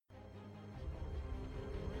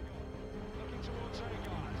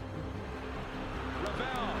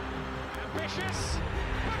Vicious,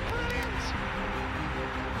 but brilliant.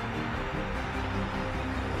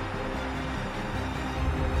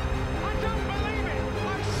 I don't believe it.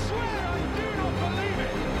 I swear I do not believe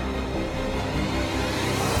it.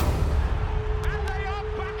 And they are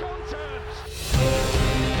back on terms.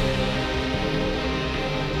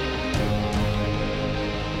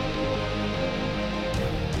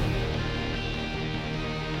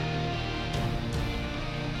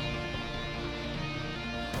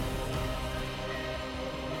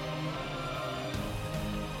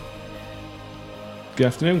 Good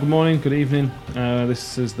afternoon, good morning, good evening.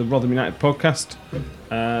 This is the Rotherham United podcast.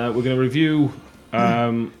 We're going to review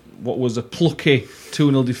what was a plucky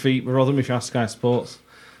 2-0 defeat for Rotherham, if you ask Sky Sports.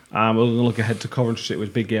 We're going to look ahead to Coventry. It was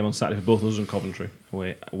a big game on Saturday for both of us and Coventry,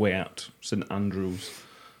 away at St Andrews,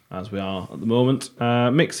 as we are at the moment.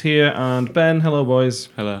 Mick's here and Ben. Hello, boys.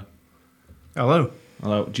 Hello. Hello.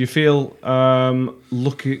 Hello. Do you feel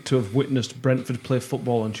lucky to have witnessed Brentford play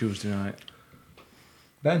football on Tuesday night?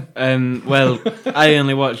 Ben? Well, I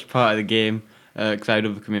only watched part of the game because I had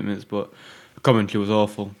other commitments, but Coventry was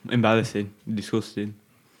awful, embarrassing, disgusting.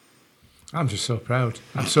 I'm just so proud.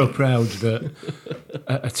 I'm so proud that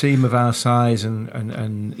a team of our size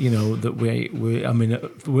and you know that we're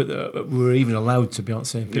even allowed to be on the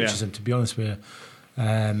same pitches and to be honest with you,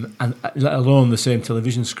 and let alone the same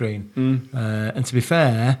television screen. And to be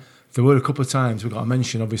fair, there were a couple of times we got a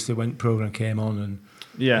mention, obviously, when programme came on and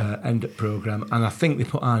end of programme, and I think they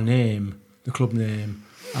put our name, the club name,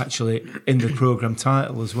 actually in the programme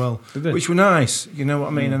title as well, which were nice, you know what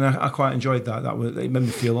I mean, and I quite enjoyed that. It made me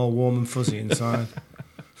feel all warm and fuzzy inside.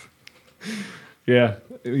 It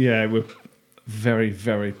were very,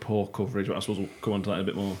 very poor coverage, but I suppose we'll come on to that a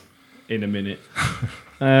bit more in a minute.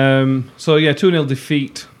 2-0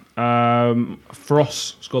 defeat.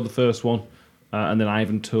 Frost scored the first one, and then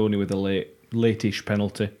Ivan Toney with a late-ish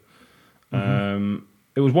penalty.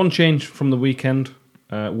 It was one change from the weekend.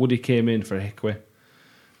 Woody came in for Hickway.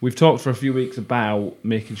 We've talked for a few weeks about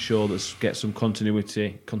making sure that get some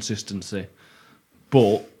continuity, consistency,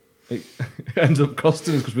 but it ends up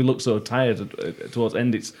costing us because we look so tired towards the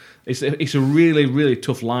end. It's a really, really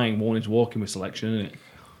tough line wanting to walk in with selection, isn't it?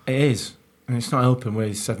 It is, and it's not helping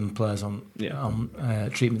with 7 players on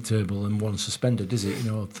treatment table and 1 suspended, is it?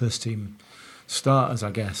 You know, first team starters,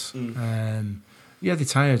 I guess. They're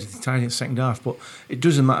tired in the second half, but it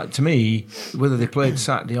doesn't matter to me whether they played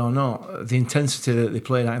Saturday or not. The intensity that they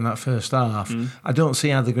played at in that first half, I don't see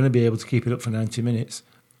how they're going to be able to keep it up for 90 minutes.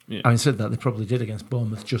 Having said that, they probably did against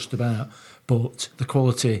Bournemouth just about, but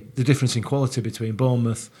the difference in quality between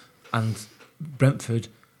Bournemouth and Brentford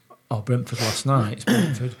last night, it's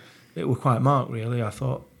Brentford, it was quite marked, really. I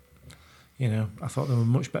thought they were a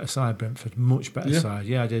much better side, Brentford, much better side.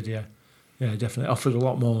 Yeah, I did, yeah, definitely. Offered a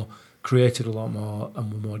lot more, created a lot more,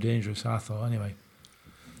 and were more dangerous, I thought, anyway.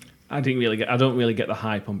 I don't really get the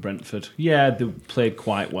hype on Brentford. Yeah, they played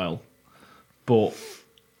quite well, but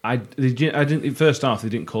I didn't. In first half, they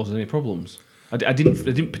didn't cause any problems. I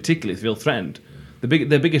didn't particularly feel threatened.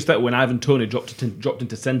 Their biggest threat when Ivan Toney dropped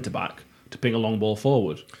into centre back to ping a long ball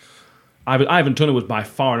forward. Ivan Toney was by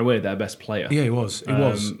far and away their best player. Yeah, he was.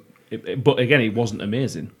 But again, he wasn't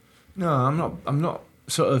amazing. No, I'm not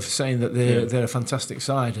sort of saying that they're a fantastic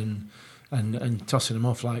side and tossing them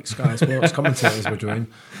off like Sky Sports commentators were doing.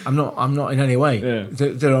 I'm not in any way. Yeah.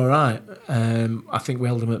 They're all right. I think we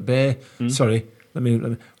held them at bay. Sorry,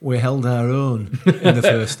 we held our own in the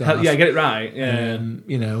first half. Yeah, get it right. Yeah.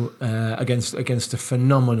 Against a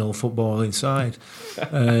phenomenal footballing side.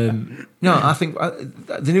 No, I think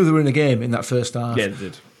they knew they were in the game in that first half. Yeah, they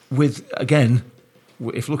did.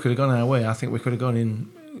 If luck had gone our way, I think we could have gone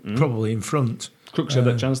in probably in front. Crooks had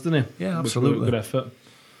that chance, didn't he? Yeah, absolutely. Good effort.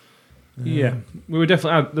 Yeah, we were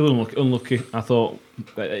definitely a little unlucky. I thought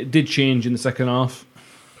it did change in the second half,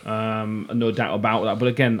 no doubt about that. But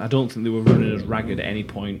again, I don't think they were running as ragged at any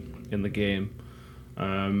point in the game.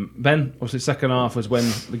 Ben, obviously, second half was when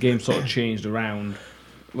the game sort of changed around.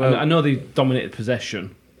 Well, I know they dominated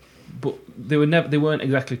possession, but they weren't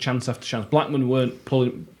exactly chance after chance. Blackman weren't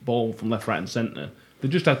pulling ball from left, right, and centre. They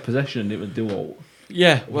just had possession and it would do all.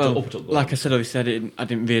 Yeah, well, like I said, obviously, I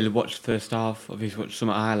didn't really watch the first half. Obviously, watched some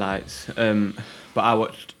highlights, but I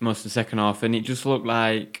watched most of the second half, and it just looked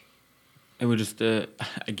like it was just a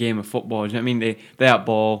game of football. Do you know what I mean? They had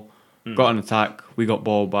ball, got on attack, we got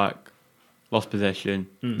ball back, lost possession.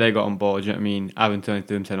 They got on ball. Do you know what I mean? Ivan Toney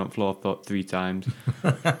threw him on the floor 3 times.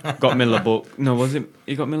 Got Miller booked. No, was it?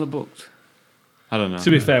 He got Miller booked. I don't know. To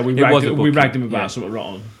be fair, we ragged him about something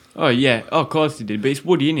rotten. Oh yeah, of course he did. But it's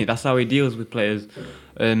Woody, innit? That's how he deals with players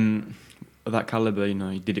of that calibre. You know,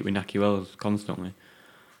 he did it with Naki Wells constantly.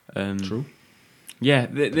 True. Yeah,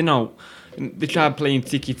 they know. They tried playing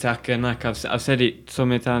tiki-taka, and like I've said it so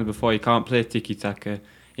many times before, you can't play tiki-taka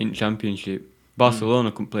in Championship.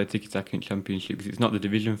 Barcelona couldn't play tiki-taka in Championship because it's not the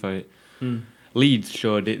division for it. Leeds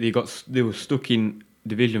showed it. They were stuck in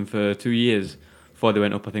division for 2 years before they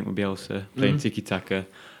went up, I think, with Bielsa, playing tiki-taka.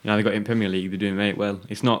 Now they got in Premier League, they're doing very well.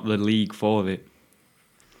 It's not the league for it.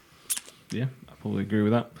 Yeah, I probably agree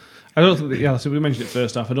with that. I don't think so we mentioned it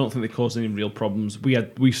first half. I don't think they caused any real problems. We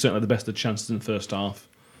certainly had the best of chances in the first half.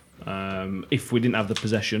 If we didn't have the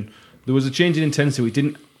possession, there was a change in intensity. We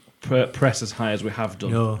didn't press as high as we have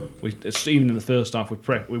done. No. Even in the first half,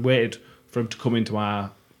 we waited for him to come into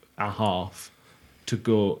our half to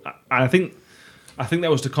go. I think that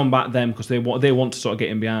was to combat them because they want to sort of get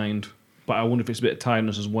in behind. But I wonder if it's a bit of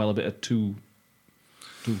tiredness as well, a bit of two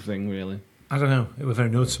thing really. I don't know. It was very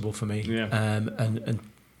noticeable for me. Yeah. And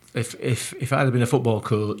if I'd have been a football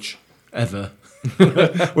coach ever,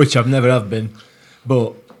 which I've never have been,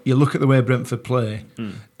 but you look at the way Brentford play,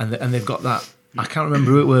 and they've got that. I can't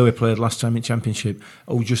remember where we played last time in Championship.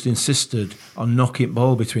 Who just insisted on knocking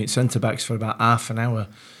ball between centre backs for about half an hour.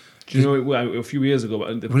 Do you know a few years ago?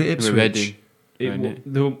 Was it Ipswich?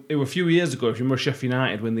 It were a few years ago. If you remember Sheffield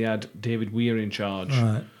United when they had David Weir in charge,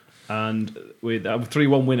 right. And with a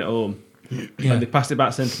 3-1 win at home, and they passed it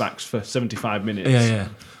back centre backs for 75 minutes. Yeah.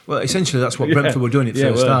 Well, essentially that's what Brentford were doing in the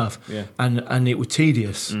first half, yeah. and it was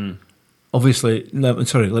tedious. Obviously, let me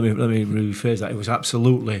rephrase that. It was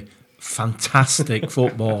absolutely fantastic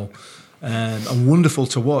football, and wonderful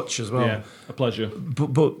to watch as well. Yeah, a pleasure.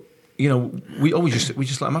 But you know, we just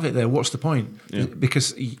let them have it there. What's the point? Yeah.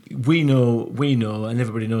 Because we know, and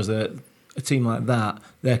everybody knows that a team like that,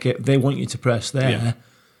 they want you to press there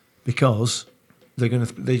because they're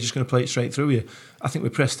just gonna play it straight through you. I think we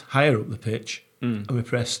pressed higher up the pitch and we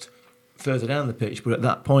pressed further down the pitch, but at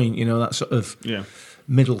that point, you know, that sort of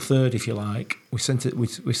middle third, if you like, we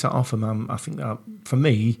sat off them. I think that for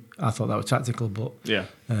me, I thought that was tactical, but I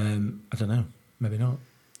don't know, maybe not.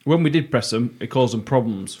 When we did press them, it caused them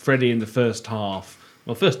problems. Freddie in the first half,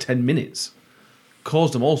 first 10 minutes,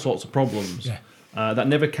 caused them all sorts of problems. Yeah. That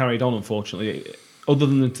never carried on, unfortunately. Other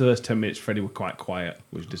than the first 10 minutes, Freddie were quite quiet,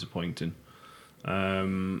 which was disappointing.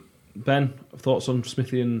 Ben, thoughts on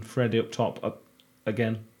Smithy and Freddie up top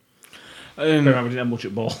again? We didn't have much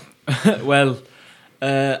at ball. Well,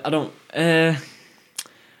 I don't.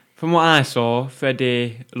 From what I saw,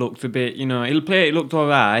 Freddie looked a bit. You know, he looked all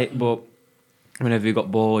right, but whenever he got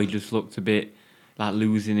ball, he just looked a bit like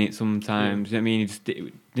losing it sometimes. You know what I mean, it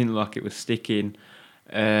didn't look like it was sticking.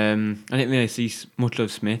 I didn't really see much of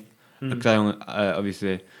Smith because I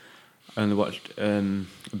only watched a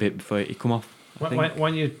bit before he come off. Why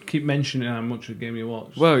don't you keep mentioning how much of the game you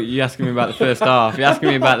watched? Well, you're asking me about the first half. You're asking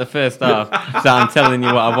me about the first half, so I'm telling you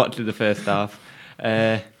what I watched of the first half.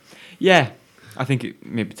 I think it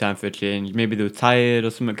may be time for a change. Maybe they were tired or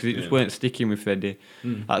something because it just weren't sticking with Freddie.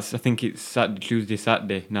 I think it's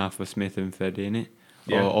Saturday now for Smith and Freddie, innit?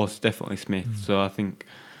 Yeah. Or definitely Smith. So I think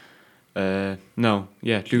Tuesday.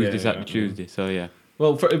 So yeah.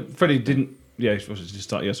 Well, Freddie didn't. Yeah, he was supposed to just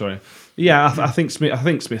start. Yeah, sorry. Yeah, I think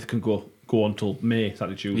Smith can go on till May,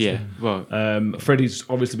 Saturday, Tuesday. Yeah, well, Freddie's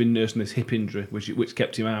obviously been nursing this hip injury, which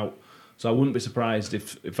kept him out. So I wouldn't be surprised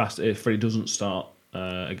if Freddie doesn't start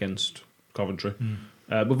against Coventry.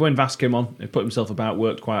 But when Vass came on, he put himself about,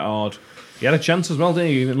 worked quite hard. He had a chance as well, didn't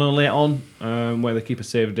he? Even late on, where the keeper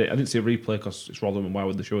saved it. I didn't see a replay because it's Rotherham, and why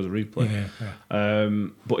would they show us a replay? Yeah.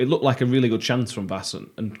 But it looked like a really good chance from Vass,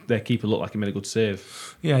 and their keeper looked like he made a good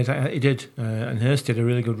save. Yeah, he did. And Hurst did a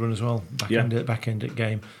really good run as well, back end at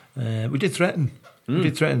game. We did threaten.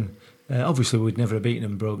 Obviously, we'd never have beaten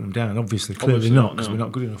them and broken them down. Clearly not, because we're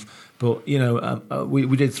not good enough. But, you know,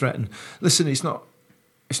 we did threaten. Listen, it's not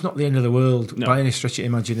the end of the world by any stretch of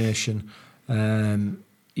imagination.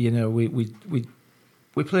 You know, we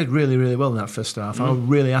played really, really well in that first half. I was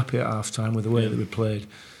really happy at half time with the way that we played.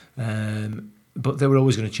 But they were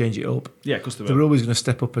always going to change it up. Yeah, because they were always going to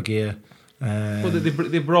step up a gear. Well,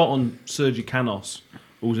 they brought on Sergi Canos,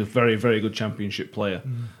 who's a very, very good Championship player.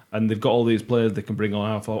 And they've got all these players they can bring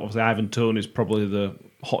on. Obviously, Ivan Toney is probably the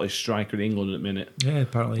hottest striker in England at the minute. Yeah,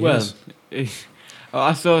 apparently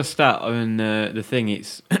I saw a stat on the thing.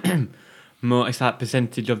 It's like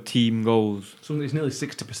percentage of team goals. So it's nearly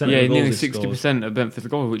 60%. Yeah, of goals nearly 60% of Brentford's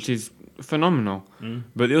goals, which is phenomenal.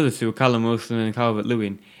 But the other two, Callum Wilson and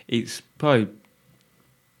Calvert-Lewin, it's probably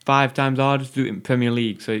 5 times harder to do it in Premier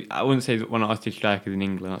League. So I wouldn't say that one of the hottest strikers in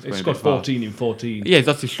England. It's got 14 in 14. Yeah, it's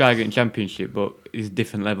hottest striker in Championship, but it's a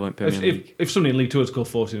different level in Premier League. If somebody in League 2 had scored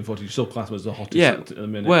 14 in 14, you still class him as the hottest at the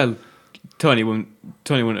minute. Well, Tony wouldn't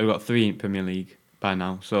have got 3 in Premier League. by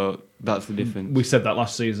now. So that's the difference. We said that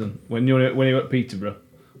last season when he were at Peterborough.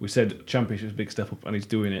 We said Championship's a big step up, and he's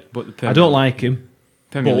doing it. But I don't like him.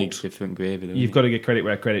 Premier League's different gravy. You've got to give credit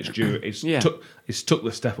where credit's due. It's took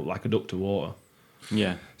the step up like a duck to water.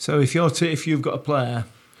 Yeah. So if you've got a player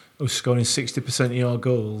who's scoring 60% of your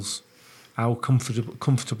goals, how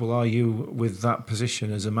comfortable are you with that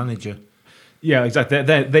position as a manager? Yeah, exactly.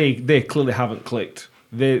 They clearly haven't clicked.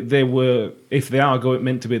 They were, if they are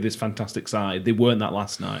meant to be this fantastic side, they weren't that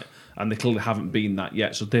last night, and they clearly haven't been that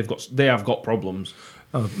yet. So they have got problems.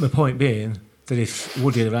 My point being that if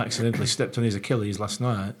Woody had accidentally stepped on his Achilles last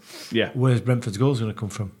night, where's Brentford's goals going to come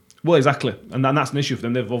from? Well, exactly, and that's an issue for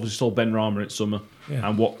them. They've obviously sold Ben Rama in summer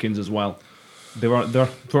and Watkins as well. They're on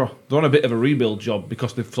a bit of a rebuild job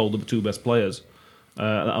because they've sold the two best players.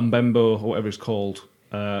 Mbembo, or whatever it's called,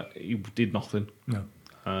 he did nothing.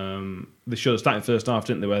 No. They should have started first half,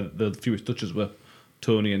 didn't they? Where the fewest touches were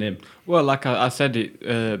Tony and him. Well, like I said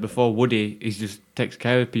it before, Woody, he just takes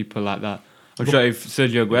care of people like that. I'm sure if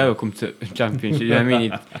Sergio Aguero come to Championship, you know what I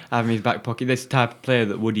mean, he'd have him in his back pocket. This type of player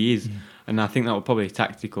that Woody is, and I think that was probably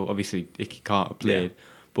tactical. Obviously, Icky can't have played,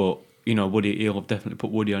 but you know, Woody, he'll definitely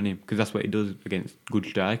put Woody on him because that's what he does against good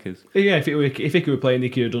strikers. Yeah, if Icky were playing,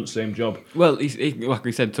 Icky would have done the same job. Well, like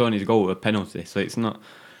we said, Tony's goal was a penalty, so it's not.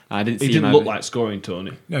 I didn't. He didn't look like scoring,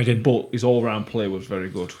 Tony. No, he didn't. But his all-round play was very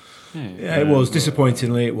good. Yeah, it was.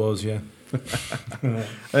 Disappointingly, it was. Yeah.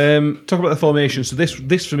 Talk about the formation. So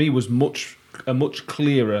this for me was a much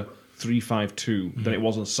clearer 3-5-2 than it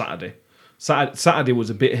was on Saturday. Saturday was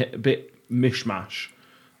a bit mishmash.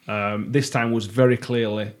 This time was very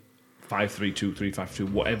clearly 5-3-2,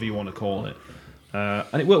 3-5-2, whatever you want to call it.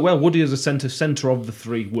 And it worked well. Woody as a centre of the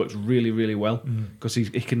three works really, really well because he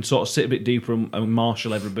can sort of sit a bit deeper and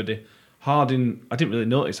marshal everybody. Harding, I didn't really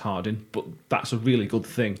notice Harding, but that's a really good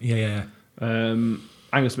thing. Yeah.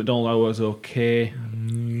 Angus MacDonald was okay.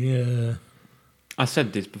 Yeah. I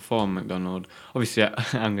said this before, McDonald. Obviously,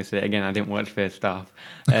 I'm going to say it again. I didn't watch first half,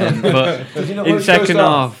 but in second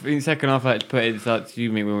half, I had to put it to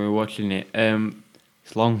you, mate, when we were watching it.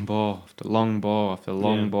 It's long ball after long ball after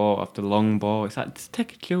long ball after long ball. It's like, just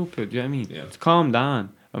take a chill pill. Do you know what I mean? Yeah. Just calm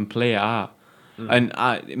down and play it out. And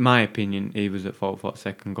in my opinion, he was at fault for that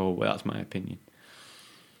second goal. But that's my opinion.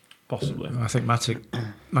 Possibly. I think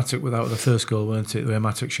Matic without the first goal, weren't it? Where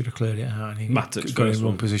Matic should have cleared it out and he got in the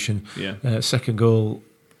wrong position. Yeah. Second goal,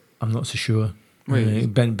 I'm not so sure. Ben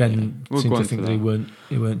seemed to think that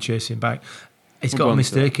he weren't chasing back. He's got a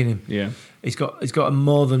mistake in him. Yeah. He's got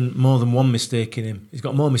more than one mistake in him. He's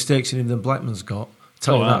got more mistakes in him than Blackman's got.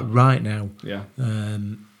 Tell you that right now. Yeah.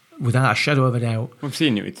 Without a shadow of a doubt. We've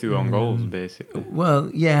seen it with 2 on goals, basically. Well,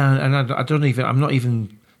 yeah, and I'm not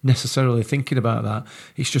even necessarily thinking about that.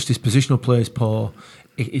 It's just his positional play is poor.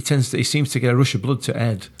 He seems to get a rush of blood to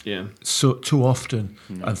Ed so too often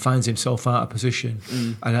and finds himself out of position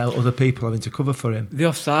and other people having to cover for him. The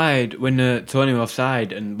offside, when Tony was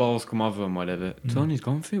offside and balls come over and whatever, Tony's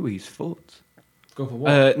gone for it with his foot. Go for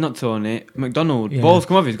what? Not Tony, McDonald. Yeah. Balls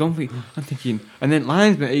come over, he's gone for it. I'm thinking, and then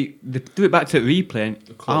linesman, they do it back to the replay, and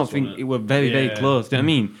I don't think it was very close. Do you know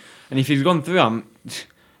what I mean? And if he's gone through,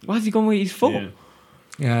 why has he gone with his foot?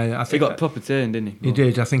 Yeah, I think he got a proper turn, didn't he? He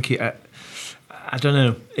did. I think I don't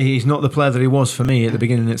know. He's not the player that he was for me at the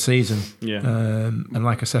beginning of the season. Yeah. And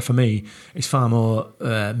like I said, for me, he's far more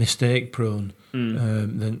mistake prone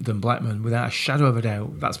than Blackman, without a shadow of a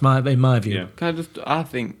doubt. That's in my view. Yeah. I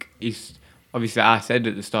think he's obviously. I said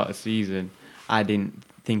at the start of the season, I didn't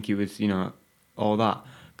think he was, all that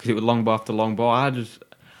because it was long ball after long ball. I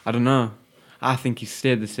don't know. I think he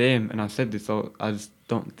stayed the same, and I said this. So I just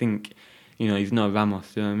don't think, he's not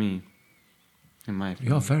Ramos. You know what I mean? In my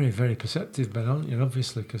opinion. You're very, very perceptive, Ben, aren't you?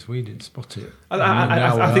 Obviously, because we didn't spot it.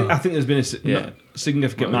 I think there's been a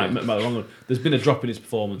significant amount. There's been a drop in his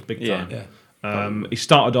performance, big time. Yeah. He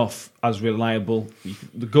started off as reliable.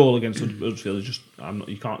 The goal against Huddersfield is just. I'm not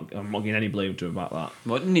getting any blame to him about that.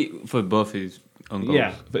 Wasn't he for both his own goals?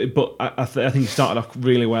 Yeah, but I think he started off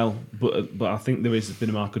really well. But I think there has been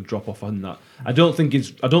a marked drop off on that. I don't think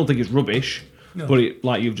it's rubbish. No. But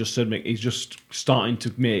like you've just said, Mick, he's just starting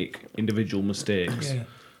to make individual mistakes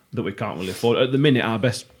that we can't really afford. At the minute, our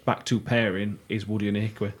best back two pairing is Woody and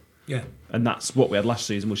Ikwe. Yeah. And that's what we had last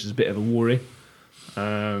season, which is a bit of a worry.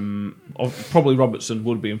 Probably Robertson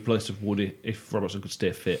would be in place of Woody if Robertson could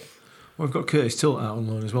stay fit. Well, we've got Curtis Tilt out on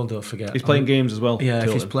loan as well, don't forget. He's playing games as well. Yeah, Tilton.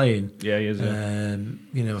 if he's playing. Yeah, he is.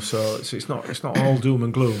 So it's not all doom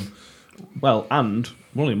and gloom. Well, and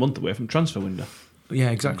we're only a month away from transfer window.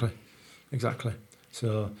 Yeah, exactly.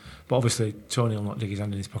 So, but obviously Tony will not dig his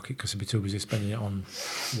hand in his pocket because he'll be too busy spending it on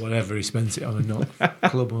whatever he spends it on and not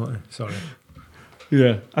club, won't he? Sorry.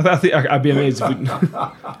 Yeah, I think I'd be amazed if we...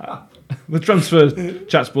 The transfer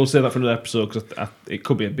chats will say that for another episode because it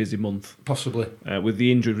could be a busy month. Possibly. With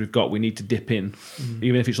the injuries we've got, we need to dip in.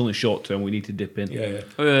 Even if it's only short term, we need to dip in. Yeah.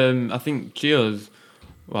 I think Chio's,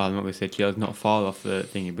 well, I'm not going to say Chio's not far off the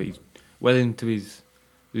thingy, but he's well into his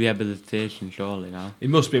rehabilitation surely now. It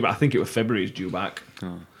must be, but I think it was February he's due back.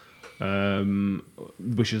 Oh.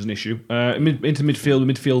 Which is an issue. Into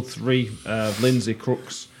midfield three, Lindsay,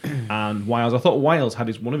 Crooks, and Wiles. I thought Wiles had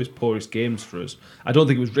one of his poorest games for us. I don't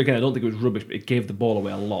think it was rubbish, but it gave the ball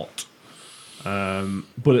away a lot.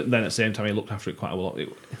 But then at the same time, he looked after it quite a lot.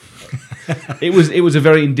 It was a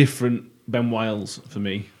very indifferent Ben Wiles for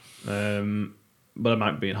me, but I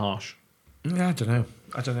might be being harsh. Yeah, I don't know.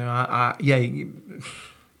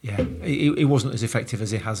 He wasn't as effective as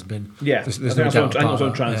he has been. Yeah, there's that's no what doubt about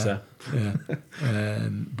I'm trying to say. Yeah,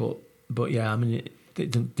 but yeah, I mean, it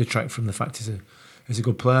didn't detract from the fact he's a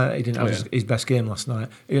good player. He didn't have his best game last night.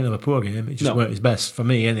 He didn't have a poor game. It just weren't his best for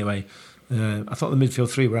me anyway. I thought the midfield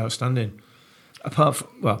three were outstanding. Apart from,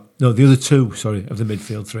 the other two, of the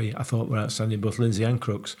midfield three, I thought were outstanding. Both Lindsay and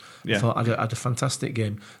Crooks. Yeah. I thought had a fantastic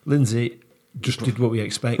game. Lindsay just did what we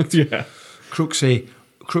expect. Yeah.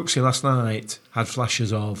 Crooksy last night had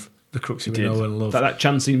flashes of the Crooksy we know and love. That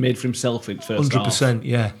chance he made for himself in first 100%,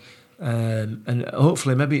 yeah. And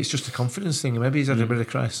hopefully maybe it's just a confidence thing. Maybe he's had a bit of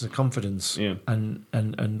crisis of confidence. Yeah. And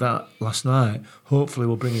that last night hopefully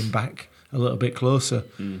will bring him back a little bit closer.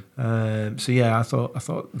 So yeah, I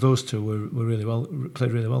thought those two were really well,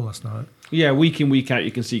 played really well last night. Yeah, week in, week out,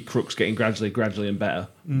 you can see Crooks getting gradually and better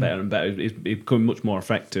and better. He's becoming much more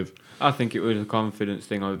effective. I think it was a confidence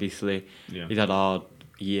thing, obviously. Yeah. He's had a hard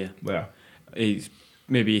year. Yeah. He's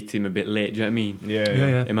maybe hit him a bit late, do you know what I mean?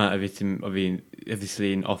 Yeah. It might have hit him,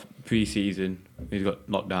 obviously, in off pre-season. He's got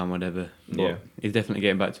lockdown, whatever. But he's definitely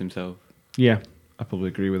getting back to himself. Yeah, I probably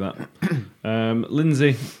agree with that.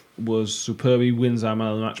 Lindsay was superb. He wins our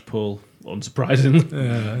man of the match poll, unsurprisingly.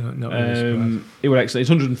 Yeah, not really it was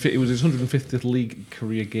excellent. It was his 150th league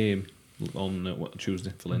career game on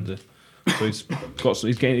Tuesday for Lindsay. So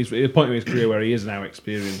he's getting at a point in his career where he is now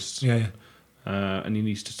experienced. Yeah. And he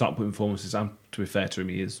needs to start putting performances. And to be fair to him,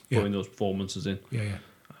 he is putting those performances in. Yeah.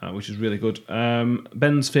 Which is really good.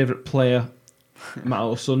 Ben's favourite player,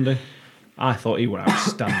 Matt Sunday. I thought he was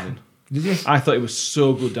outstanding. Did you? I thought he was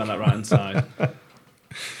so good down that right hand side.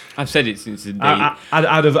 I've said it since the day.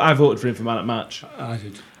 I voted for him for man at match. I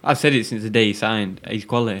did. I've said it since the day he signed. He's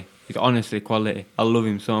quality. He's honestly quality. I love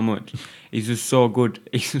him so much. He's just so good.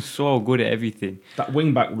 He's just so good at everything. That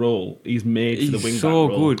wing back role, he's made for the wing back role.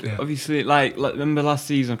 role. He's so good. Yeah. Obviously, like remember last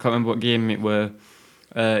season, I can't remember what game it were.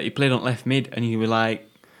 He played on left mid and he was like,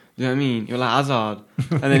 you know what I mean? He was like Hazard.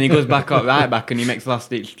 And then he goes back up right back and he makes last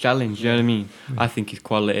ditch challenge, you know what I mean? I think he's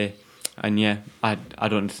quality. And yeah, I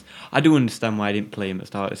do understand why I didn't play him at the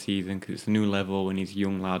start of the season because it's a new level and he's a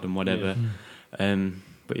young lad and whatever. Yeah.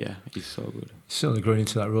 But yeah, he's so good. He's certainly growing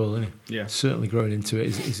into that role, isn't he? Yeah. Certainly growing into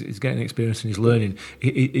it. He's getting experience and he's learning.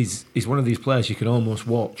 He's one of these players you can almost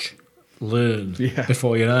watch, learn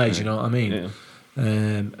before your eyes, you know what I mean?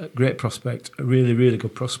 Yeah. A great prospect, a really, really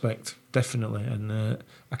good prospect, definitely. And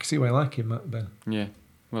I can see why I like him, Ben. Yeah.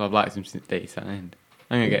 Well, I've liked him since day signed.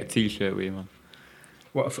 I'm going to get a T-shirt with him on.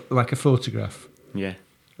 What, like a photograph? Yeah.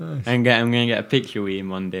 Nice. I'm going to get a picture with him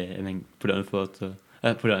one day and then put it on a photo.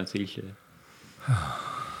 Put it on a T-shirt.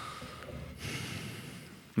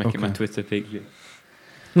 Make it my Twitter picture.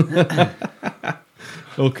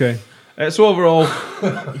 Okay. So overall,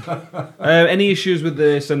 any issues with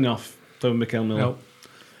the sending off for Mikel Miller?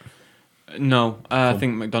 No. I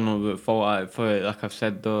think McDonald was at fault for it. Like I've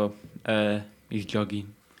said though, he's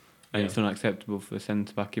jogging. And it's unacceptable for a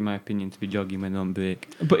centre back, in my opinion, to be jogging when they're on break.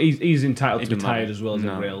 But he's entitled to be tired as well as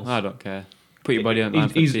everybody else. I don't care. Put your body on line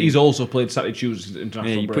for the team. He's also played Saturday, Tuesday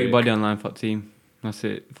international break. Put your body on line for the team. That's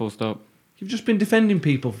it. Full stop. You've just been defending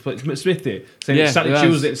people for Smithy, saying it's Saturday,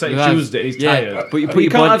 Tuesday, and he's tired. But you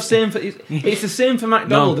can't have same for. It's the same for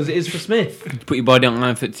McDonald as it is for Smith. Put your body on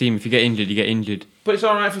line for the team. If you get injured, you get injured. But it's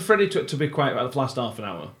all right for Freddie to be quiet about the last half an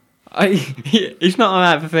hour. It's not all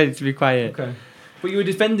right for Freddie to be quiet. Okay. But you were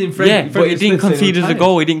defending Freddie. Yeah, but he didn't concede as a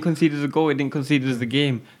goal. He didn't concede as a goal. He didn't concede as the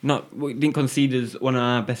game. He didn't concede as one of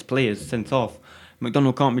our best players sent off.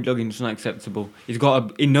 McDonald can't be jogging. It's not acceptable.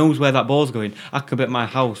 He knows where that ball's going. I could bet my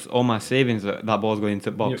house, all my savings, that ball's going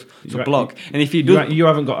into the box. So block. And if he does, you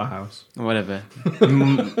haven't got a house. Whatever.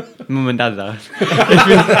 Mum and dad's house.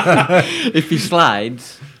 If he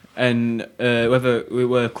slides and whether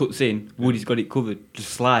it cuts in, Woody's got it covered.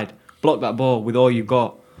 Just slide, block that ball with all you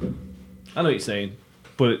got. I know what you're saying,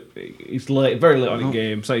 but it's late, very late on in the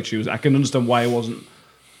game. Say choose. I can understand why he wasn't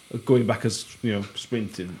going back as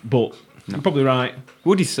sprinting, but You're probably right.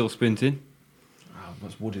 Woody's still sprinting.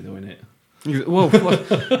 That's Woody though, isn't it? Well,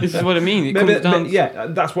 this is what I mean. It comes down. Yeah,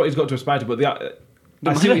 that's what he's got to aspire to. But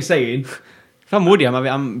I see what you're saying. If I'm Woody,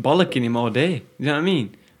 I'm bollocking him all day. You know what I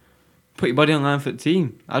mean? Put your body on line for the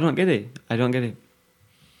team. I don't get it.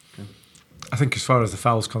 I think as far as the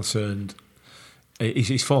foul's concerned,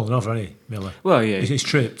 he's fallen over, hasn't he, Miller? Well, yeah. He's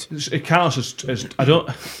tripped. It counts as I don't.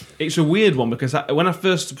 It's a weird one because when I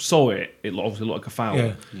first saw it, it obviously looked like a foul.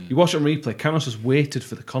 Yeah. You watch it on replay. Carlos has waited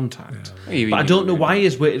for the contact, Yeah. but I don't know why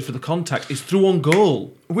he's waited for the contact. It's through on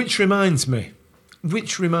goal. Which reminds me,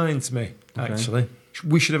 actually,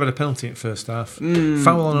 we should have had a penalty in first half. Foul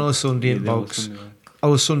on Olasunde in box.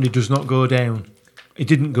 Olasunde does not go down. He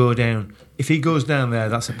didn't go down. If he goes down there,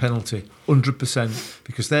 that's a penalty, 100%,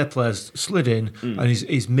 because their players slid in and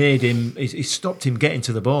he's stopped him getting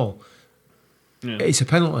to the ball. Yeah. It's a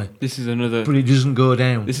penalty. This is another, but it doesn't go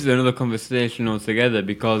down. This is another conversation altogether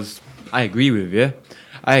because I agree with you.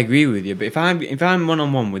 But if I'm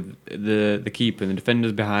 1-on-1 with the keeper and the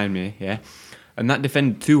defender's behind me, yeah, and that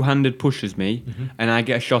defender two-handed pushes me and I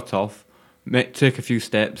get a shot off, take a few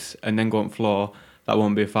steps and then go on the floor, that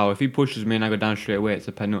won't be a foul. If he pushes me and I go down straight away, it's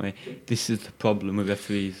a penalty. This is the problem with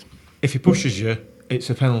referees. If he pushes you, it's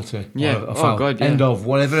a penalty. Yeah. Or a foul. Oh God. Yeah. End of.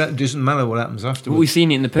 Whatever. It doesn't matter what happens afterwards. We've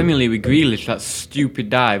seen it in the Premier League with Grealish, that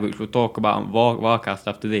stupid dive, which we'll talk about on Warcast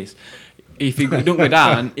after this. If you don't go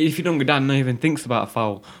down, no one even thinks about a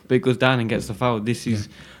foul, but it goes down and gets the foul. This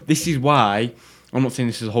is why. I'm not saying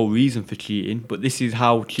this is the whole reason for cheating, but this is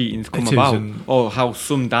how cheating's come about, or how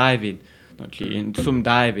some diving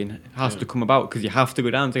has to come about because you have to go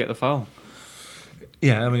down to get the foul.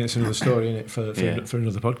 Yeah, I mean it's another story, isn't it, for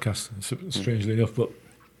another podcast, strangely enough. But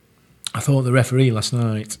I thought the referee last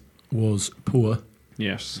night was poor.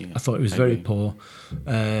 Yes, I thought he was very poor.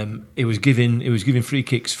 He was giving free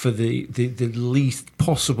kicks for the least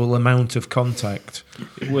possible amount of contact.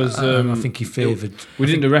 It was. I think he favoured. We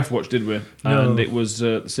didn't do ref watch, did we? No. And it was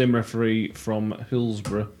the same referee from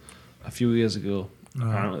Hillsborough a few years ago. Right.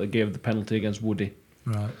 Apparently, they gave the penalty against Woody.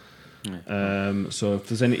 Right. So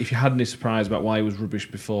if you had any surprise about why he was rubbish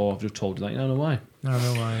before, I've just told you that. You don't know why. I don't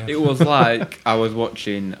know why. Yeah. It was like I was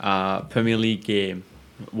watching a Premier League game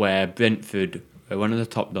where Brentford were one of the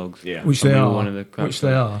top dogs. Yeah. Which they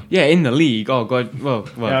are. Yeah, in the league. Oh God. Well.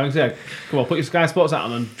 Yeah, exactly. Come on, put your Sky Sports hat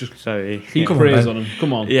on and just Heap praise on them.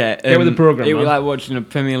 Come on. Yeah. Get with the programme, It man. was like watching a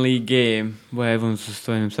Premier League game where everyone's just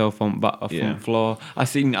throwing himself on the floor. I've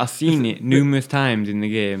seen it numerous times in the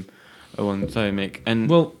game. Sorry, Mick. And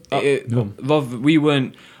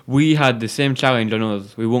we had the same challenge on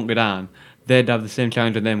us. We won't go down. They'd have the same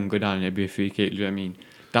challenge on them and go down and it'd be a free kick. Do you know what I mean?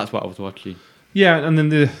 That's what I was watching. Yeah, and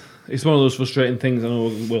then it's one of those frustrating things. I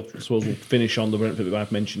know. Well, I suppose we'll finish on the Brentford bit.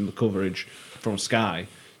 I've mentioned the coverage from Sky.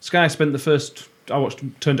 Sky spent the first.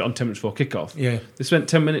 Turned it on 10 minutes before kickoff. Yeah, they spent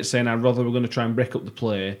 10 minutes saying, "I'd rather we're going to try and break up the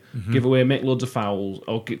play, give away, make loads of fouls,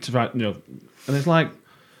 or get to And it's like,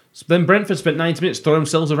 so then Brentford spent 90 minutes throwing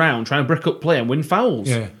themselves around, trying to break up play and win fouls.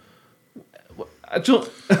 Yeah.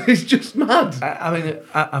 It's just mad. I mean,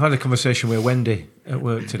 I've had a conversation with Wendy at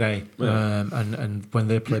work today, and when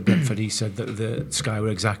they played Brentford, he said that the Sky were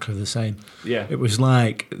exactly the same. Yeah, it was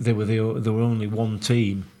like there were only one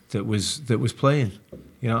team that was playing.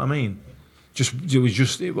 You know what I mean?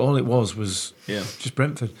 All it was just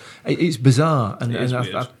Brentford. It's bizarre, and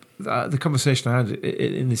the conversation I had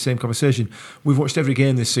in the same conversation, we've watched every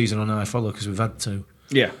game this season on iFollow because we've had to.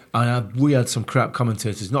 Yeah, and we had some crap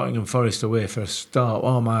commentators. Nottingham Forest away for a start.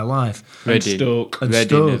 Oh my life! Reading. Stoke. And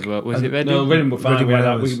Stoke as well. Was it Reading? No, Reading were fine. We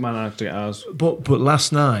Reading managed to get ours. But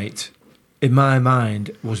last night, in my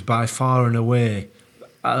mind, was by far and away,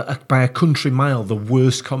 by a country mile, the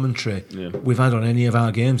worst commentary we've had on any of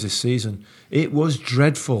our games this season. It was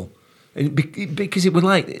dreadful, because it was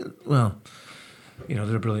like, well,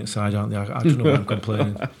 they're a brilliant side, aren't they? I don't know why I'm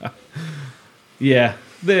complaining. Yeah,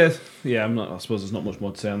 I'm not. I suppose there's not much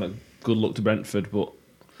more to say on that. Good luck to Brentford, but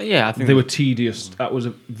yeah, I think they were tedious. That was a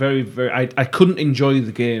very, very. I couldn't enjoy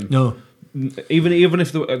the game. No, even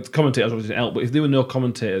if the commentators obviously didn't help, but if there were no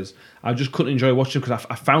commentators, I just couldn't enjoy watching because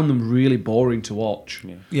I found them really boring to watch.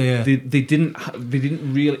 Yeah. They didn't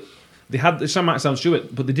really. They had. This might sound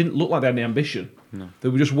stupid, but they didn't look like they had any ambition. No. They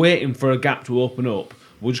were just waiting for a gap to open up.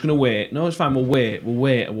 We're just going to wait. No, it's fine. We'll wait.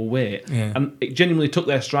 Yeah. And it genuinely took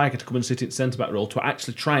their striker to come and sit in centre-back role to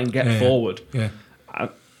actually try and get forward. Yeah.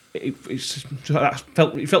 It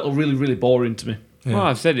felt really, really boring to me. Yeah. Well,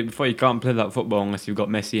 I've said it before. You can't play that football unless you've got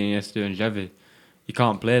Messi, Iniesta, and Xavi. You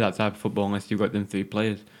can't play that type of football unless you've got them three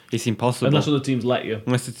players. It's impossible. Unless other teams let you.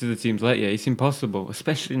 It's impossible,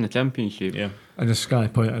 especially in the Championship. Yeah. And as Sky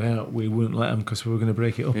pointed out, we wouldn't let them because we were going to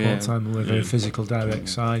break it up all the time, and we're a very physical, direct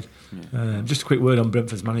side. Just a quick word on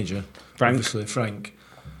Brentford's manager, Frank. Obviously, Frank.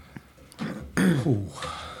 Ooh.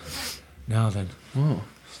 Now then,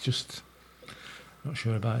 it's just not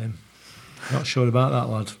sure about him. Not sure about that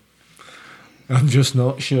lad. I'm just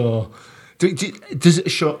not sure. Does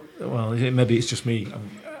it show? Well, maybe it's just me.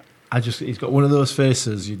 He's got one of those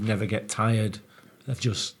faces you'd never get tired of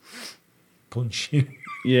just punching.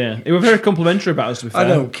 Yeah, he was very complimentary about us, to be fair. I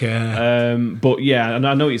don't care. But yeah, and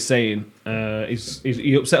I know what you're saying.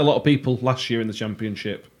 He upset a lot of people last year in the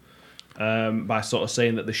Championship by sort of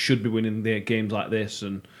saying that they should be winning their games like this,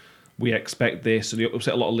 and we expect this, and he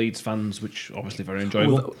upset a lot of Leeds fans, which obviously very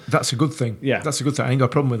enjoyable. Well, that's a good thing. Yeah, that's a good thing. I ain't got a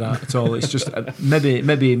problem with that at all. It's just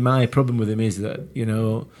maybe my problem with him is that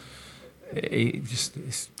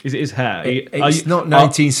it's his hair. It's not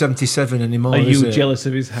 1977 anymore. Are you is jealous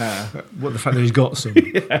of his hair? What, the fact that he's got some?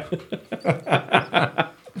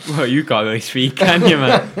 Well, you can't really speak, can you,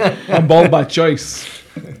 man? I'm bald by choice.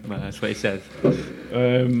 Well, that's what he said.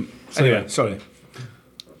 Anyway, sorry.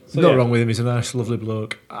 Not wrong with him. He's a nice, lovely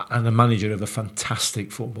bloke and a manager of a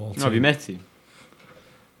fantastic football team. Have you met him?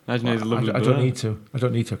 Imagine he's a lovely bloke. I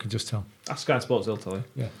don't need to. I can just tell. Ask Sky Sports, they'll tell you.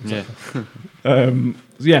 Yeah. Exactly.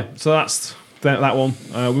 So that's that one.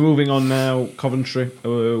 We're moving on now. Coventry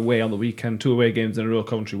away on the weekend. 2 away games in a row.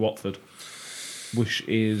 Coventry, Watford. Which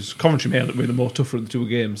is Coventry may end up being the more tougher of the 2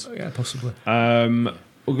 games. Yeah, possibly.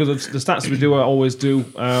 Because the stats we do, I always do.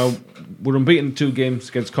 We're unbeaten in 2 games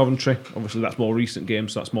against Coventry. Obviously, that's more recent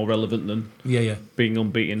games, so that's more relevant than being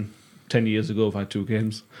unbeaten 10 years ago. I've had 2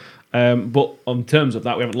 games. But in terms of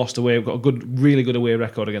that, we haven't lost away. We've got a really good away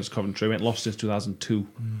record against Coventry. We haven't lost since 2002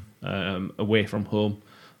 away from home.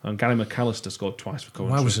 And Gary McAllister scored twice for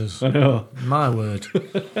Coventry. Wowzers. I know. My word.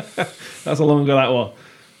 That's how long ago that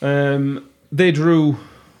was. They drew.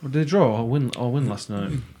 Did they draw or win last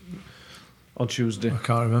night? On Tuesday. I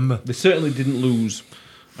can't remember. They certainly didn't lose.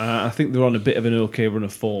 I think they're on a bit of an okay run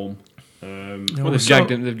of form. They've jagged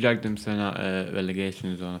them to that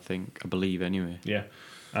relegation zone, I believe, anyway. Yeah.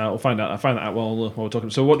 I'll find out. I'll find that out while we're talking.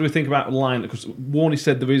 So what do we think about the line? Because Warney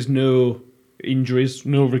said there is no injuries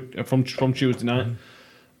from Tuesday night.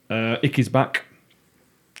 Icky's back.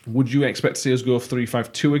 Would you expect to see us go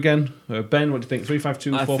 3-5-2 again? Ben, what do you think?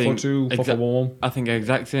 3-5-2, 4-4-2, 4-4-1-1? I think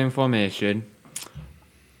exact same formation.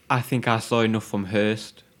 I think I saw enough from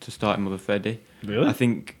Hurst to start him with Freddie. Really? I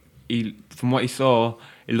think from what he saw,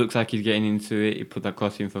 it looks like he's getting into it. He put that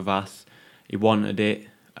cross in for Vass. He wanted it.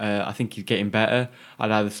 I think he's getting better. I'd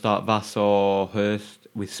either start Vass or Hurst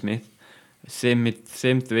with Smith. Same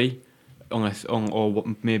 3, or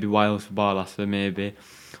maybe Wiles for Barlasser, maybe.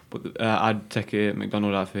 But I'd take a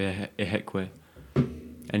McDonald out for a Heckway.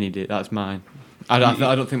 Any day, that's mine. I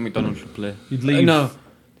don't think McDonald should play. You'd leave. No.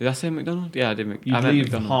 Did I say McDonald? Yeah, I did. You'd leave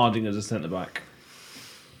McDonald. Harding as a centre back.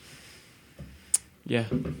 Yeah.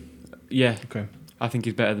 Okay. I think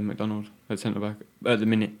he's better than McDonald at centre back at the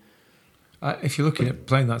minute. If you're looking at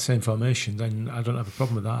playing that same formation, then I don't have a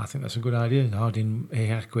problem with that. I think that's a good idea. Harding,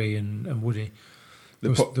 Heckway and Woody.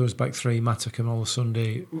 Those back 3, Mattock and all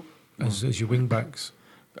Sunday as your wing backs.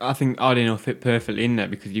 I think Harding will fit perfectly in there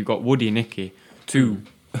because you've got Woody and Nicky, 2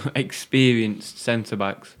 experienced centre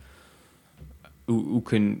backs who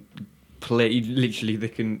can play. Literally, they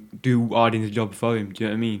can do Harding's job for him. Do you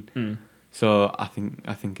know what I mean? So I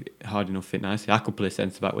think Harding will fit nicely. I could play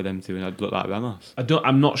centre back with them 2, and I'd look like Ramos.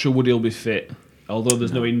 I'm not sure Woody will be fit, although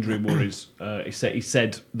there's no injury worries. He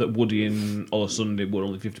said that Woody and Sunday were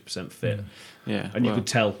only 50% fit. Yeah, and you could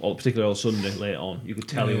tell, particularly Sunday later on, you could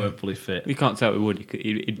tell he weren't fully fit. You can't tell with Woody.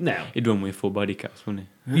 He'd run with full body cast, wouldn't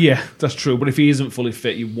he? Yeah, that's true. But if he isn't fully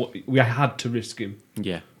fit, we had to risk him.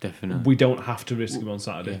 Yeah, definitely. We don't have to risk him on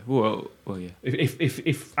Saturday. Yeah. Well, yeah.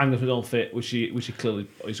 If Angus McDonald fit, which he clearly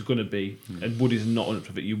is going to be, and Woody's not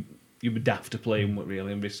 100% fit, you would have to play him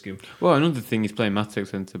really and risk him. Well, another thing is playing Mattock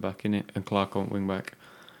centre back, innit, and Clark on wing back.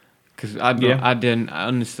 Because I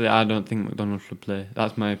don't think McDonald should play.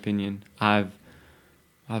 That's my opinion. I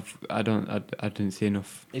didn't see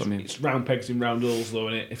enough from him. It's round pegs in round holes, though,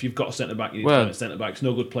 innit? If you've got a centre back, you need to play a centre back. It's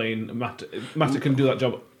no good playing. Matter can do that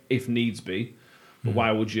job if needs be, but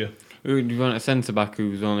why would you? Do you want a centre back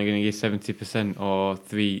who's only going to give 70%, or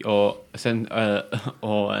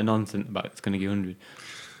a non-centre back that's going to give 100?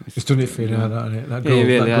 It's done it for you now, hasn't it? That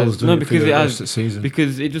goal's done it for you the rest of the season.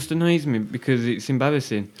 Because it just annoys me because it's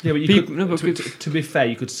embarrassing. Yeah, but to be fair,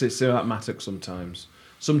 you could say that Mattock sometimes.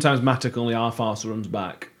 Sometimes Mattock only half-arse runs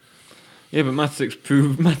back. Yeah, but Mattock's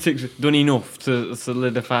done enough to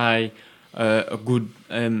solidify a good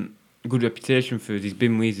good reputation for us. He's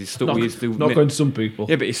been with us. He's stuck with us through. Not going to some people.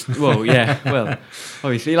 Yeah, but it's well,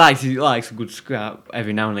 obviously he likes a good scrap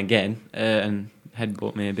every now and again, and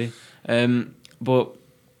headbutt maybe. But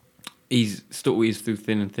he's stuck with us through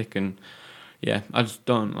thin and thick, and yeah, I just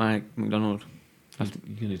don't like McDonald.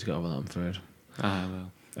 You need to get over that, I'm afraid.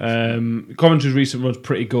 Well. Coventry's recent run's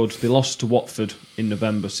pretty good. They lost to Watford in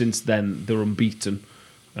November. Since then, they're unbeaten.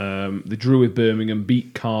 They drew with Birmingham,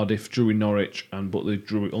 beat Cardiff, drew with Norwich, but they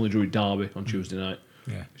only drew with Derby on Tuesday night.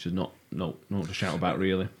 Yeah, which is not to shout about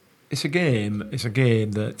really. It's a game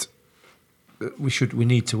that we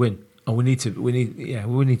need to win, and we need to win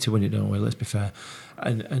it, don't we? Let's be fair,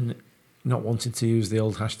 and not wanting to use the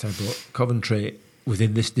old hashtag, but Coventry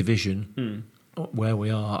within this division. Where we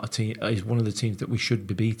are, a team is one of the teams that we should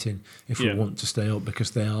be beating if we want to stay up,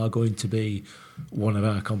 because they are going to be one of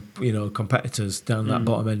our competitors down that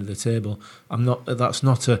bottom end of the table. That's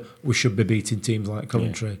not a we should be beating teams like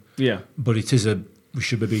Coventry. Yeah. But it is a we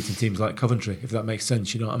should be beating teams like Coventry, if that makes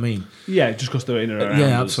sense. You know what I mean? Yeah, just because they're in and around.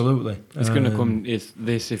 Yeah, absolutely. It's going to come.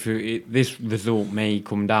 This result may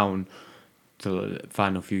come down to the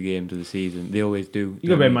final few games of the season. They always do. You've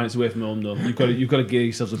got to bear in mind it's away from home, though. You've got to give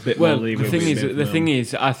yourselves a bit more leeway. The thing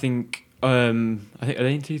is, I think are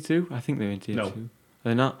they in T2? I think they're in T2. No. Are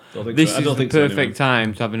they not? This is the perfect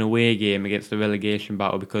time to have an away game against the relegation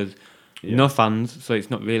battle, because no fans, so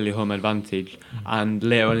it's not really home advantage. And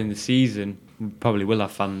later on in the season, we probably will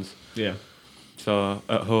have fans. Yeah. So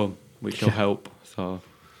at home, which will help. So.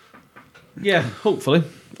 Yeah, hopefully.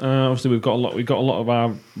 Obviously, we've got a lot of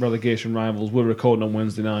our relegation rivals. We're recording on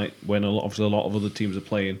Wednesday night when a lot of other teams are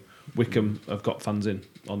playing. Wickham have got fans in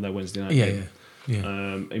on their Wednesday night game.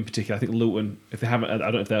 Yeah. In particular, I think Luton, if they haven't, I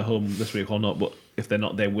don't know if they're home this week or not, but if they're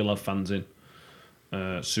not, they will have fans in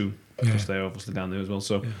soon, because they're obviously down there as well.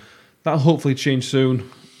 So that'll hopefully change soon.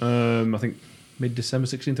 I think mid-December,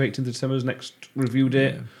 16th or 18th of December is next review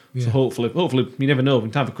date. Yeah. So hopefully, you never know.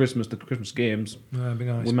 In time for Christmas, the Christmas games, that'd be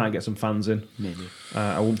nice. We might get some fans in. Maybe.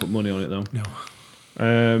 I won't put money on it though. No.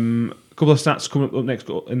 A couple of stats coming up next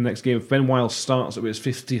in the next game. Ben Wiles starts at his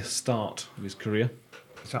 50th start of his career.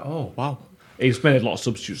 Is that wow? He's made a lot of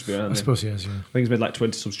substitutes. I suppose he has. Yeah. I think he's made like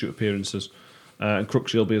 20 substitute appearances, and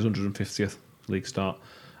Crooksey will be his 150th league start.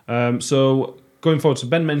 So going forward, so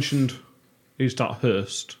Ben mentioned he start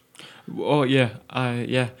Hurst. Oh yeah,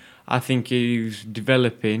 I think he's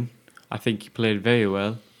developing. I think he played very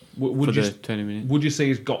well for the 20 minutes. Would you say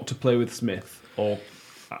he's got to play with Smith, or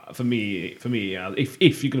for me, if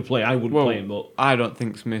you're going to play, I wouldn't play him. But I don't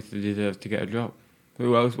think Smith deserves to get a drop.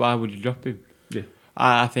 Who else? Why would you drop him? Yeah,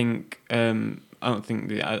 I think.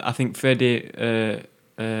 I think Freddie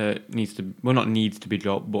needs to. Well, not needs to be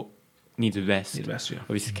dropped, but needs a rest. Needs a rest, yeah.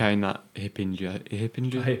 Obviously, carrying that hip injury. A hip,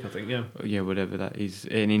 I think. Yeah. Yeah, whatever that is,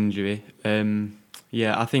 an injury.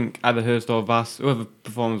 I think either Hurst or Vass, whoever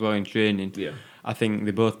performs well in training. Yeah. I think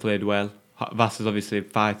they both played well. Vass is obviously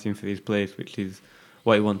fighting for his place, which is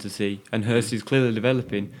what you want to see. And Hurst is clearly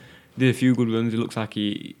developing. Did a few good runs. It looks like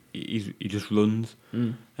he just runs.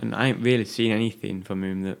 And I ain't really seen anything from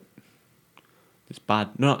him that's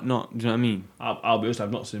bad. Not. Do you know what I mean? I'll be honest.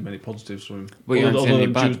 I've not seen many positives from him. But you haven't seen any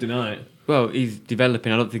bad. Tuesday night. Well, he's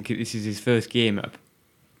developing. I don't think this is his first game at a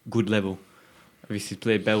good level. If he's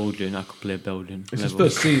played Belgian, I could play Belgian. It's his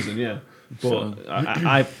first season, yeah. But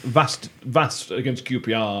I vast against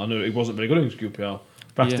QPR. I know he wasn't very good against QPR.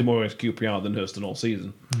 Vast did more against QPR than Hurston all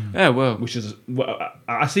season. Yeah, well, which is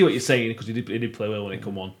I see what you're saying, because he did play well when he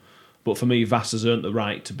come on. But for me, Vass has earned the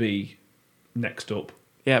right to be next up.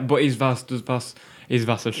 Yeah, but is Vass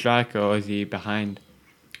a striker, or is he behind?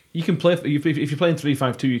 You can play if you're playing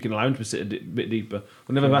 3-5-2. You can allow him to sit a bit deeper.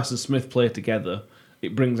 Whenever Vass and Smith play together,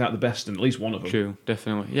 it brings out the best in at least one of them. True,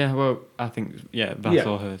 definitely. Yeah, well, I think Vass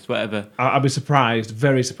or Hurst, whatever. I'd be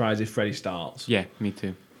very surprised if Freddie starts. Yeah, me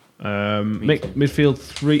too. Midfield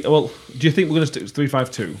 3. Well, do you think we're going to stick to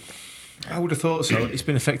 3-5-2? I would have thought so. It's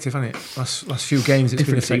been effective, hasn't it? Last few games, it's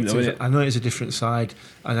different been effective. Though, I know it's a different side,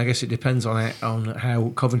 and I guess it depends on how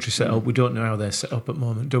Coventry set up. We don't know how they're set up at the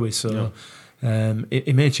moment, do we? So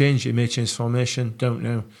it may change. It may change formation. Don't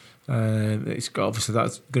know. It's got, obviously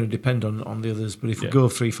that's going to depend on the others. But if we go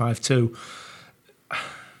 3-5-2,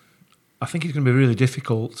 I think it's going to be really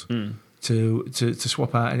difficult to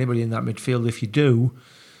swap out anybody in that midfield. If you do,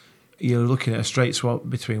 you're looking at a straight swap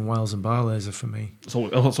between Wiles and Barlaser for me.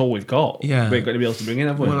 That's all we've got. Yeah. We ain't got anybody else to bring in,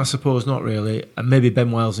 have we? Well, I suppose not really. And maybe Ben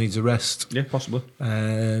Wiles needs a rest. Yeah, possibly.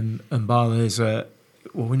 And Barlaser,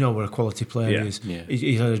 well, we know what a quality player he is. Yeah.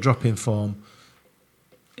 He's had a drop in form.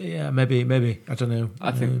 Yeah, maybe. I don't know.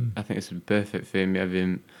 I think it's perfect for him.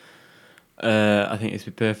 I think it's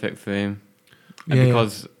perfect for him.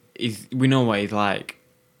 Because we know what he's like.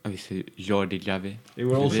 obviously Jordi Javi. He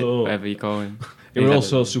were also whatever you call him. He were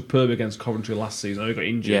also superb against Coventry last season. I know he got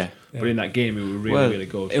injured, but in that game he were really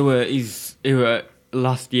good. He were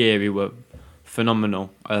last year. He were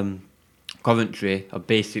phenomenal. Coventry are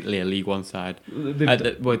basically a League One side.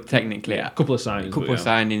 Technically, a couple of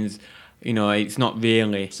signings. You know, it's not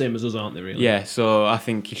really same as us, aren't they? Really? Yeah. So I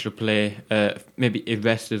think he should play. Maybe a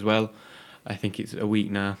rest as well. I think it's a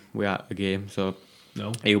week now. We're at the game, so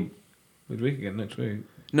no. Midweek again next week.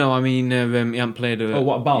 No, I mean he hasn't played.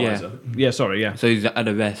 What about sorry, yeah. So he's had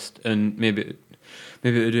a rest, and maybe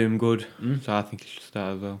it'll do him good. So I think he should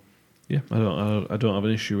start as well. Yeah, I don't have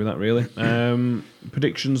an issue with that really.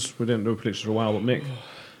 Predictions. We didn't do predictions for a while, but Mick,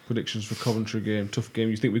 predictions for Coventry game, tough game.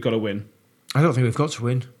 You think we've got to win? I don't think we've got to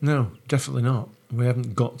win. No, definitely not. We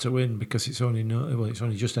haven't got to win because it's only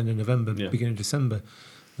just end of November, beginning of December,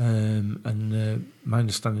 and my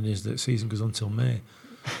understanding is that the season goes on till May.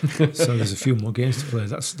 So there's a few more games to play.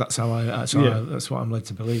 That's what I'm led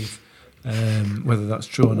to believe. Whether that's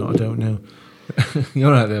true or not, I don't know.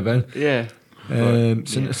 You're right there, Ben. Yeah.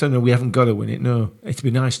 So no, we haven't got to win it. No, it'd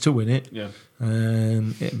be nice to win it. Yeah.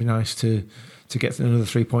 It'd be nice to get another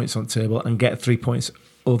 3 points on the table and get 3 points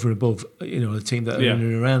over above. The team that are in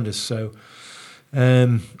and around us. So.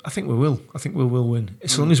 I think we will. I think we will win.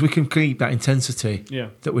 As long as we can keep that intensity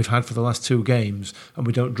that we've had for the last 2 games and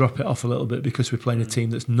we don't drop it off a little bit because we're playing a team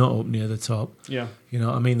that's not up near the top. Yeah. You know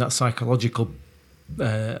what I mean? That psychological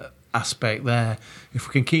aspect there. If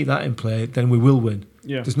we can keep that in play, then we will win.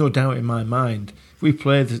 Yeah. There's no doubt in my mind. If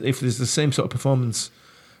there's the same sort of performance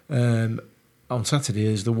on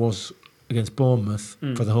Saturday as there was against Bournemouth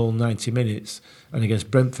for the whole 90 minutes and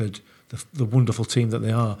against Brentford, the wonderful team that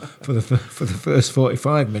they are for the first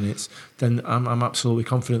 45 minutes, then I'm absolutely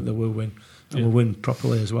confident that we'll win, and we'll win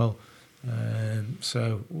properly as well.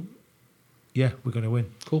 So, yeah, we're going to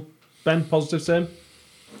win. Cool. Ben, positive, same?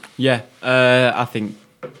 Yeah, I think...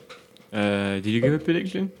 did you give a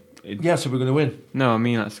prediction? Yeah, so we're going to win. No, I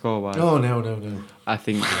mean like score-wise. Oh, no. I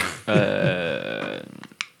think 1-1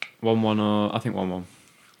 or... I think 1-1.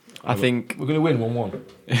 I think we're going to win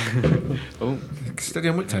 1-1. Oh, steady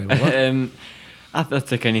on with table. I'd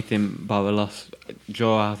take anything but a loss.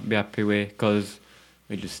 Draw, I'd be happy with because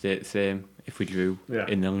we just stay the same if we drew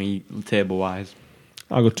in the league table wise.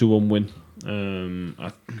 I'll go 2-1 win.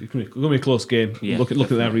 It's going to be a close game. Yeah, look at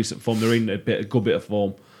their recent form. They're in a good bit of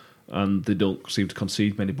form, and they don't seem to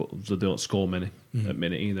concede many, but they don't score many at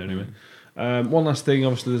minute either. Anyway, one last thing.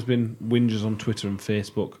 Obviously, there's been whingers on Twitter and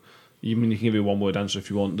Facebook. You can give me a one-word answer if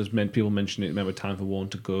you want. There's many people mentioning it. Remember, time for one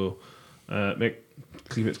to go.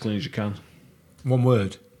 Keep it as clean as you can. One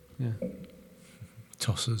word. Yeah.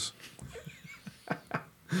 Tossers.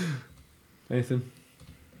 Anything?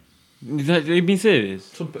 Have you been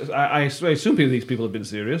serious? I assume these people have been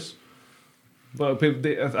serious. But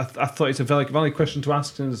I thought it's a valid question to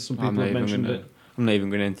ask, and some people have mentioned it. I'm not even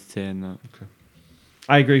going to entertain that. Okay.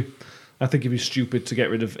 I agree. I think it'd be stupid to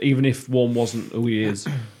get rid of, even if one wasn't who he is,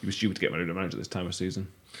 it'd be stupid to get rid of a manager at this time of season.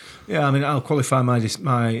 Yeah, I mean, I'll qualify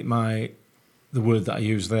the word that I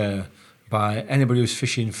use there by anybody who's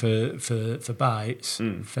fishing for bites.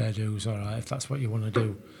 Fair dues, all right, if that's what you want to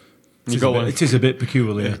do. It is a bit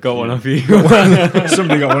peculiar. Yeah, got one off you.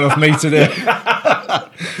 Somebody got one off me today.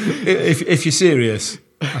 If you're serious,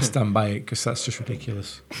 I stand by it because that's just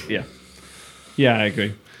ridiculous. Yeah, I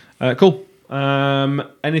agree. Cool.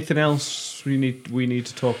 Anything else we need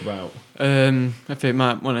to talk about? I think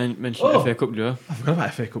Matt want to mention the FA Cup draw. I forgot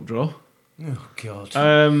about FA Cup draw. Oh God!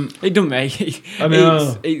 It don't make. I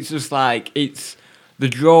mean, it's just like it's the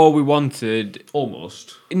draw we wanted.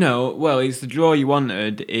 Almost. No, well, it's the draw you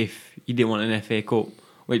wanted if you didn't want an FA Cup,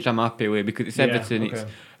 which I'm happy with because it's Everton.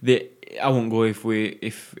 Okay. I won't go if we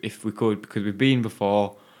could because we've been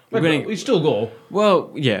before. We still go.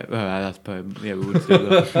 Well, yeah, that's probably, we would still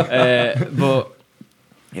go. But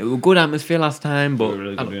it was a good atmosphere last time. But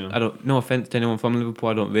really good, I don't. No offense to anyone from Liverpool,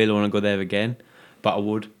 I don't really want to go there again. But I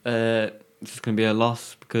would. It's just going to be a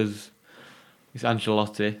loss because it's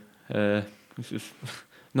Ancelotti. It's just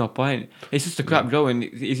no point. It's just a crap drawing.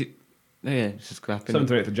 It's just crap.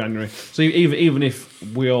 7th or 8th of January. So even if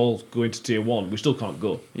we all go into Tier 1, we still can't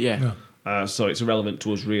go. Yeah. So it's irrelevant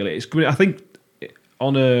to us really. It's I think.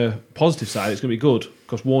 On a positive side, it's going to be good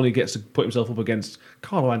because Warney gets to put himself up against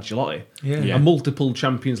Carlo Ancelotti, a multiple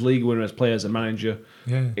Champions League winner as player, as a manager.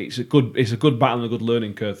 Yeah. It's a good battle and a good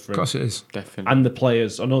learning curve for him. Of course it is. Definitely. And the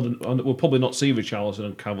players. I know we'll probably not see Richarlison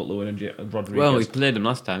and Calvert-Lewin and Rodriguez. Well, he played them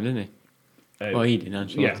last time, didn't he? He didn't,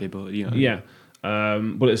 Ancelotti, but you know. Yeah.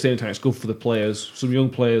 But at the same time, it's good for the players. Some young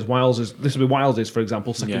players. This will be Wiles's, for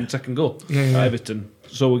example, second goal at Everton.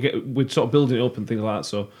 So we're sort of building it up and things like that.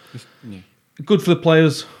 So good for the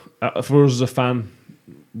players. For us as a fan,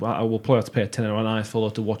 I will probably have to pay a tenner on ice follow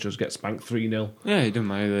to watch us get spanked 3-0. Yeah, it doesn't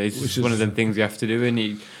matter. It's just one of them things you have to do, and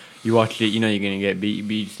you watch it, you know you're going to get beat.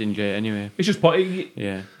 You just enjoy it anyway. It's just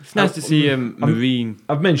yeah. It's nice to see Marine.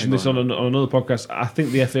 I've mentioned this on another podcast. I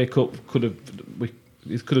think the FA Cup could have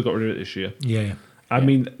got rid of it this year. Yeah. I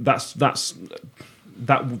mean that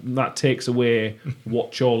takes away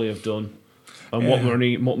what Chorley have done and what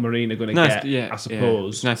Marine are going to get. Yeah, I suppose. Yeah.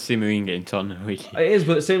 It's nice to see Marine getting ton. It is,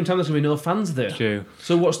 but at the same time, there's going to be no fans there. True.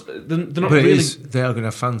 So they're not but really. They are going to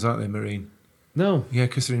have fans, aren't they, Marine? No. Yeah,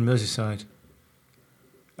 because they're in Merseyside.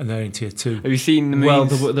 And they're in tier 2. Have you seen the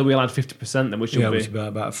Marines? Well, they'll be allowed 50%. Then which will be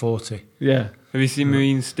about 40. Yeah. Have you seen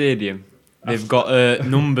Marine Stadium? They've got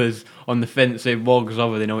numbers on the fence. Say Borgers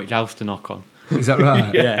over. They know which house to knock on. Is that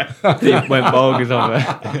right? Yeah. They went Borgers over.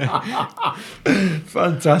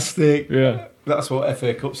 Fantastic. Yeah. That's what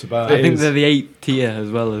FA Cup's about. I think they're the 8th tier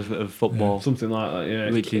as well as of football. Yeah, something like that.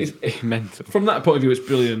 Yeah. Which is mental. From that point of view, it's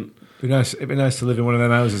brilliant. It'd be nice to live in one of them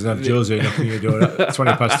houses and have Josie knocking your door at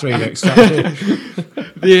 3:20 next Saturday.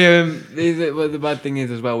 The bad thing is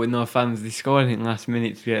as well with no fans, they score anything last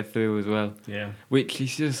minute to get through as well. Yeah, which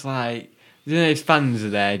is just like, you know, if fans are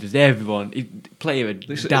there, just everyone player would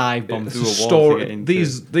dive bomb through a wall to get into.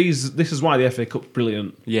 This is why the FA Cup's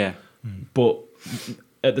brilliant. Yeah, but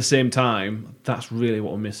at the same time, that's really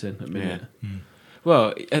what we're missing at the minute. Yeah.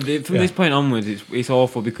 Well, from this point onwards, it's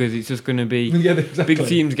awful because it's just going to be exactly. Big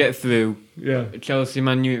teams get through. Yeah, Chelsea,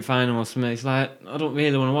 Man U final or something. It's like, I don't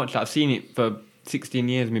really want to watch that. I've seen it for 16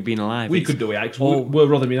 years, me being alive. We could do it. We're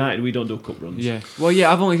Rotherham United. We don't do cup runs. Yeah. Well,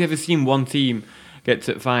 yeah. I've only ever seen one team get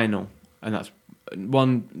to the final, and that's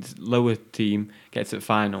one lower team gets at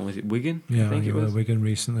final. Was it Wigan? Yeah, I think it was Wigan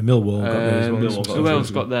recently. Millwall got there as well. Who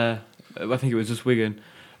else got there? I think it was just Wigan.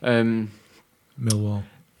 Millwall.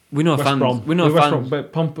 We're not fans. We're not fans.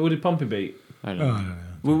 Who did Pompey beat? I don't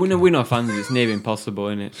know. We're not fans. It's near impossible,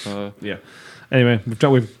 isn't it? So yeah. Anyway,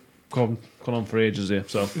 we've gone on for ages here.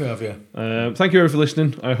 So yeah. Thank you everyone for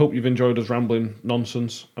listening. I hope you've enjoyed us rambling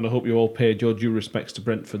nonsense, and I hope you all paid your due respects to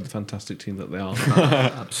Brentford, the fantastic team that they are.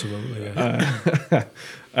 Absolutely. Yeah.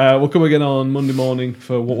 We'll come again on Monday morning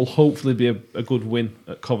for what will hopefully be a good win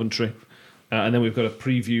at Coventry, and then we've got a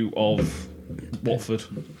preview of Watford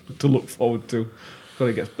to look forward to.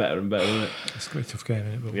 It gets better and better, isn't it? It's a very tough game,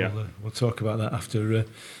 isn't it? But yeah. we'll talk about that after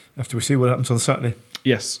we see what happens on Saturday.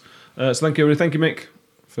 Yes. So thank you, everybody. Thank you, Mick,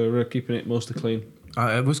 for keeping it mostly clean.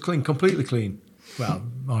 It was clean, completely clean. Well,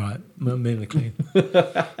 all right, mainly clean.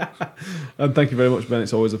 And thank you very much, Ben.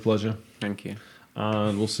 It's always a pleasure. Thank you.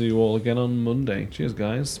 And we'll see you all again on Monday. Cheers,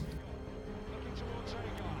 guys.